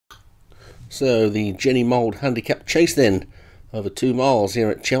So the Jenny Mould Handicap chase then, over 2 miles here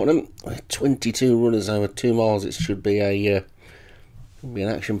at Cheltenham. 22 runners over 2 miles. It should be an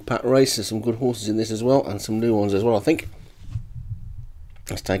action-packed race. There's some good horses in this as well, and some new ones as well, I think.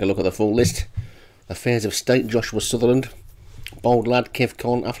 Let's take a look at the full list. Affairs of State, Joshua Sutherland. Bold Lad, Kev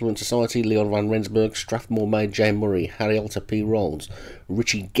Con, Affluent Society, Leon Van Rensburg, Strathmore Maid, Jay Murray, Harry Alter, P. Rolls,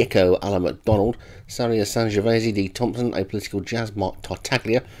 Richie Gecko, Alan McDonald, Saria Sangiovese, D. Thompson, Apolitical Jazz, Mark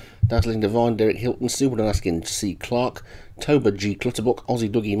Tartaglia, Dazzling Divine, Derek Hilton, Super Askin, C. Clark, Toba G. Clutterbuck,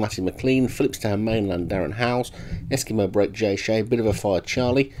 Aussie Dougie, Matty McLean, Phillipstown Mainland, Darren Howes, Eskimo Break, J. Shea, Bit of a Fire,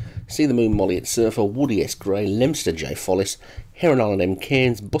 Charlie, See the Moon, Molly at Surfer, Woody S. Gray, Lemster, J. Follis, Heron Island, M.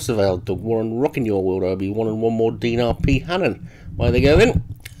 Cairns, Busservale, Doug Warren, Rockin' Your World, Obi-Wan, and one more Dinar, P. Hannon. Away they go then,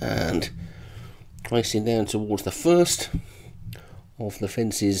 and racing down towards the first of the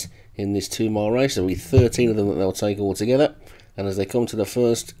fences in this 2 mile race. There'll be 13 of them that they'll take all together, and as they come to the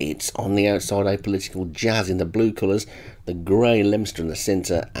first, it's on the outside Apolitical Jazz in the blue colours, the grey Lemster in the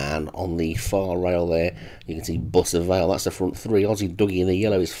centre, and on the far rail there you can see Busservale. That's the front three. Aussie Dougie in the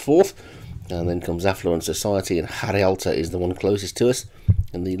yellow is fourth, and then comes Affluent Society, and Harry Alter is the one closest to us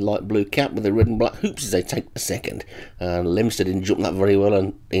in the light blue cap with the red and black hoops as they take the second. And Lemster didn't jump that very well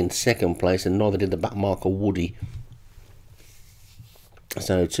and in second place, and neither did the back marker Woody.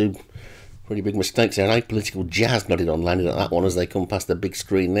 So two pretty big mistakes there. And Apolitical Jazz nodded on landing at that one as they come past the big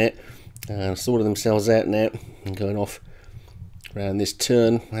screen there, and sorting themselves out now and going off around this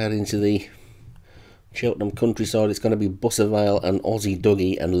turn out into the Cheltenham countryside. It's going to be Busservale and Aussie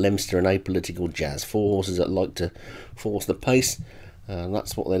Dougie and Lemster and Apolitical Jazz. 4 horses that like to force the pace, and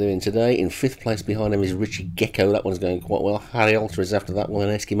that's what they're doing today. In 5th place behind them is Richie Gecko. That one's going quite well. Harry Alter is after that one,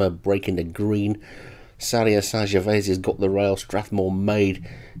 and Eskimo breaking the green. Saria Sangiovese has got the rail. Strathmore Maid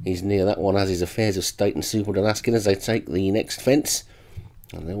is near that one, as is Affairs of State and Super Askin as they take the next fence.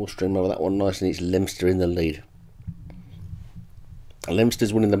 And they will stream over that one nice, and it's Lemster in the lead.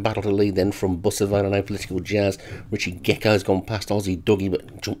 Lemster's winning the battle to lead then from Busservale and Apolitical Jazz. Richie Gecko's gone past Aussie Dougie,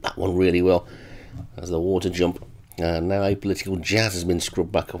 but jumped that one really well as the water jump. And now Apolitical Jazz has been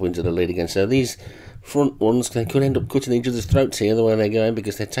scrubbed back up into the lead again. So these front ones, they could end up cutting each other's throats here the way they're going,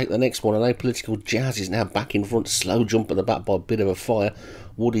 because they take the next one, and Apolitical Jazz is now back in front. Slow jump at the back by a bit of a fire.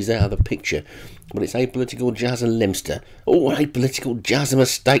 Woody's out of the picture, but it's Apolitical Jazz and Lemster. Oh, Apolitical Jazz, a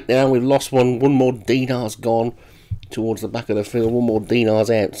mistake now. We've lost one. One more Dinar's gone towards the back of the field. One more Dinar's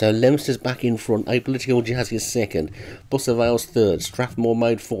out. So Lemster's back in front. Apolitical Jazz is second. Busservale's third. Strathmore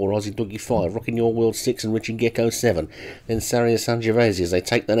Maid 4. Aussie Dougie 5. Rockin' Your World 6. And Richie Gecko 7. Then Saria Sangiovese as they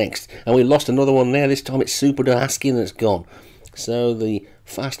take the next. And we lost another one there. This time it's Super Askin that's gone. So the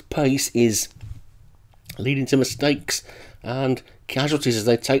fast pace is leading to mistakes and casualties as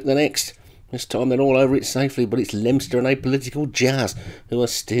they take the next. This time they're all over it safely, but it's Lemster and Apolitical Jazz who are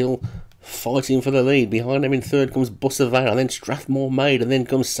still fighting for the lead. Behind them in third comes Busservale, and then Strathmore Maid, and then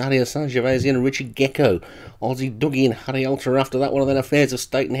comes Saria Sangiovese and Richie Gecko. Aussie Dougie and Harry Alter after that one, and then Affairs of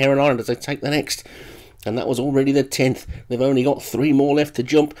State and Heron Island as they take the next. And that was already the 10th. They've only got 3 more left to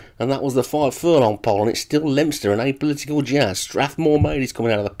jump, and that was the 5 furlong pole, and it's still Lemster and Apolitical Jazz. Strathmore Maid is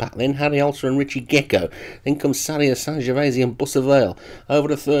coming out of the pack, then Harry Alter and Richie Gecko. Then comes Saria Sangiovese and Busservale. Over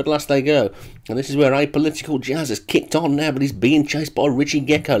to third last they go, and this is where Apolitical Jazz has kicked on now, but he's being chased by Richie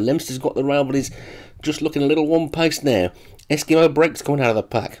Gecko. Lemster's got the rail, but he's just looking a little one-paced now. Eskimo Break's coming out of the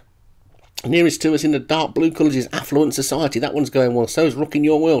pack. Nearest to us in the dark blue colours is Affluent Society. That one's going well. So is Rockin'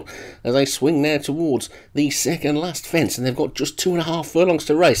 Your World as they swing now towards the second last fence, and they've got just 2.5 furlongs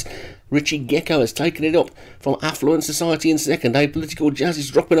to race. Richie Gecko has taken it up from Affluent Society in second. Apolitical Jazz is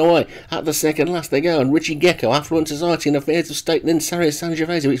dropping away. At the second last they go, and Richie Gecko, Affluent Society and Affairs of State, and then Saria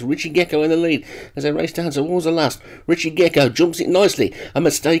Sangiovese. It's Richie Gecko in the lead as they race down towards the last. Richie Gecko jumps it nicely. A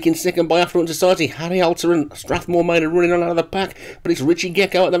mistake in second by Affluent Society. Harry Alter and Strathmore Maid are running on out of the pack, but it's Richie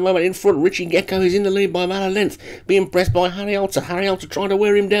Gecko at the moment in front. Richie Gecko is in the lead by about a length, being pressed by Harry Alter. Harry Alter trying to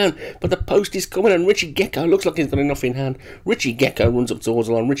wear him down, but the post is coming, and Richie Gecko looks like he's got enough in hand. Richie Gecko runs up towards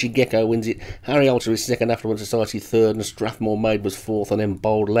the line. Richie Gecko wins it. Harry Alter is second, Affluent Society third, and Strathmore Maid was fourth, and then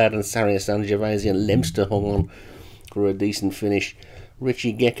Bold Lad and Saria Sangiovese and Lemster hung on for a decent finish.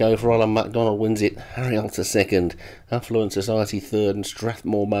 Richie Gecko for Alan MacDonald wins it. Harry Alter second, Affluent Society third, and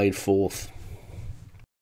Strathmore Maid fourth.